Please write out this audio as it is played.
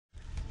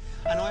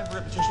I know I have a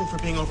reputation for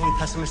being overly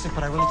pessimistic,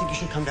 but I really think you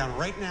should come down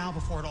right now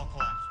before it all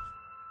collapses.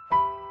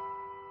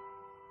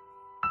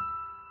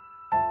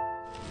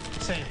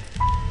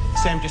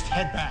 Sam, just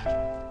head back.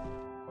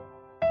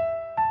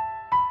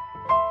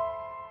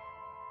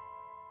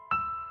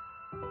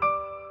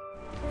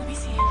 Let me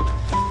see.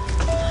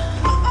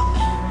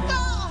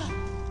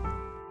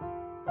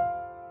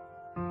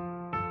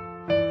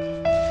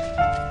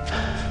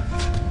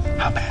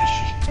 How bad is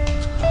she?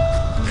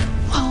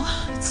 Well,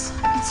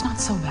 it's not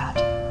so bad.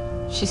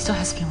 She still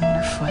has feeling in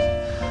her foot,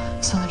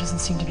 so there doesn't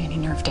seem to be any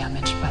nerve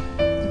damage, but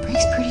the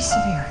break's pretty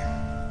severe,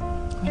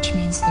 which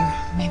means there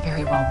may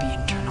very well be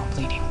internal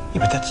bleeding. Yeah,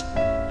 but that's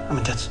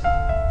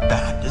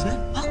bad, isn't it?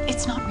 Well,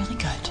 it's not really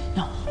good.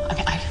 No, I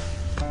mean,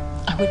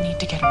 I would need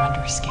to get her under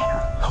a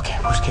scanner. Okay,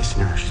 worst case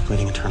scenario, she's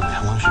bleeding internally.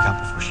 How long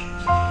has she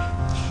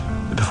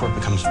got before it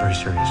becomes very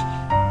serious?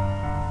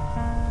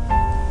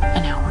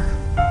 An hour.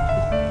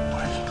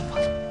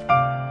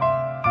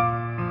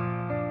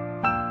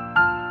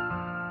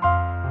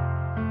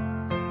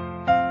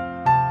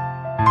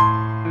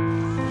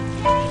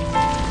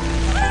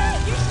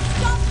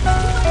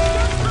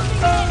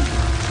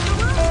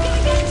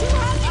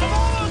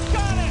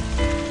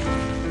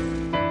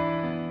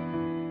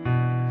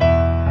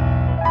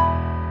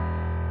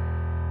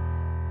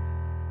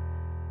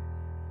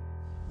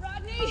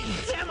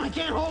 Sam, I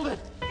can't hold it.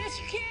 Yes,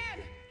 you can.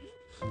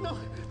 No,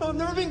 I've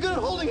never been good at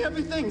holding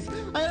heavy things.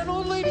 I had an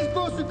old lady's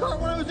grocery cart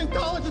when I was in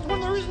college. It's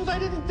one of the reasons I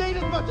didn't date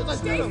as much as I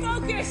should have.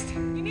 Stay focused.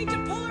 You need to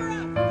pull her up.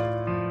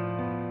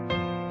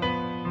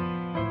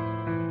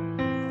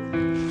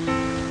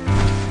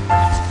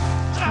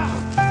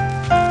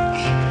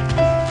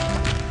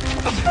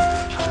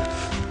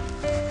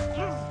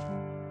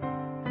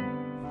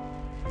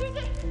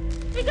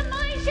 There's a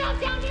mine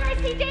shaft down here. I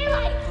see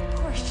daylight. Of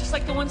course, just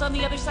like the ones on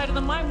the other side of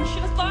the mine. We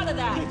should have thought of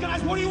that. Hey,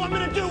 guys, what do you want me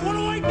to do? What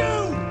do I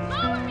do?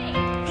 Follow me.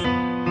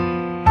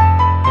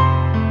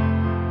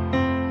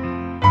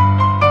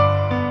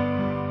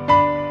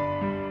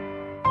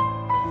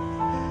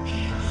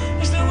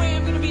 There's no way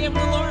I'm going to be able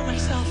to lower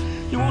myself.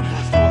 You won't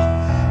have to.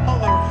 I'll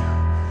lower you.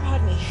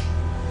 Rodney,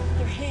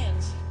 your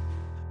hands.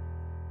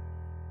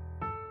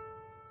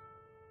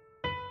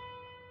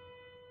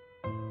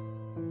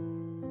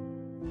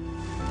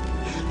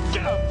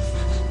 Get up.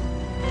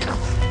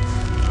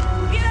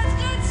 Yeah, that's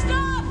good.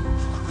 Stop.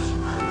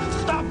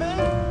 Stop, man.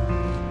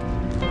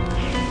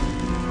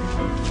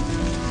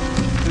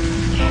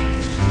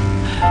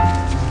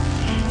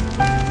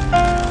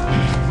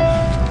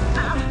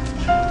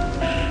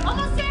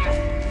 Almost there.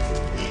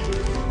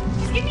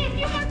 Just give me a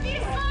few more feet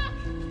of slack.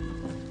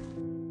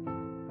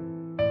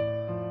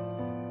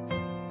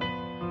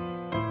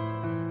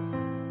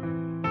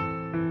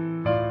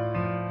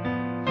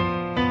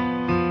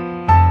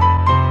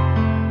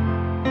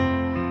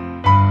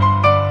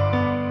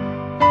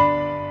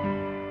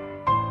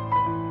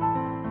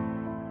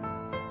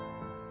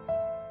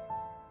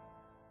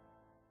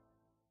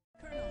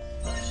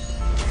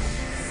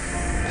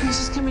 I was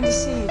just coming to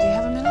see you. Do you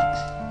have a minute?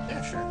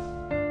 Yeah, sure.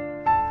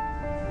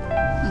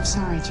 I'm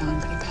sorry, John,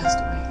 but he passed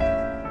away.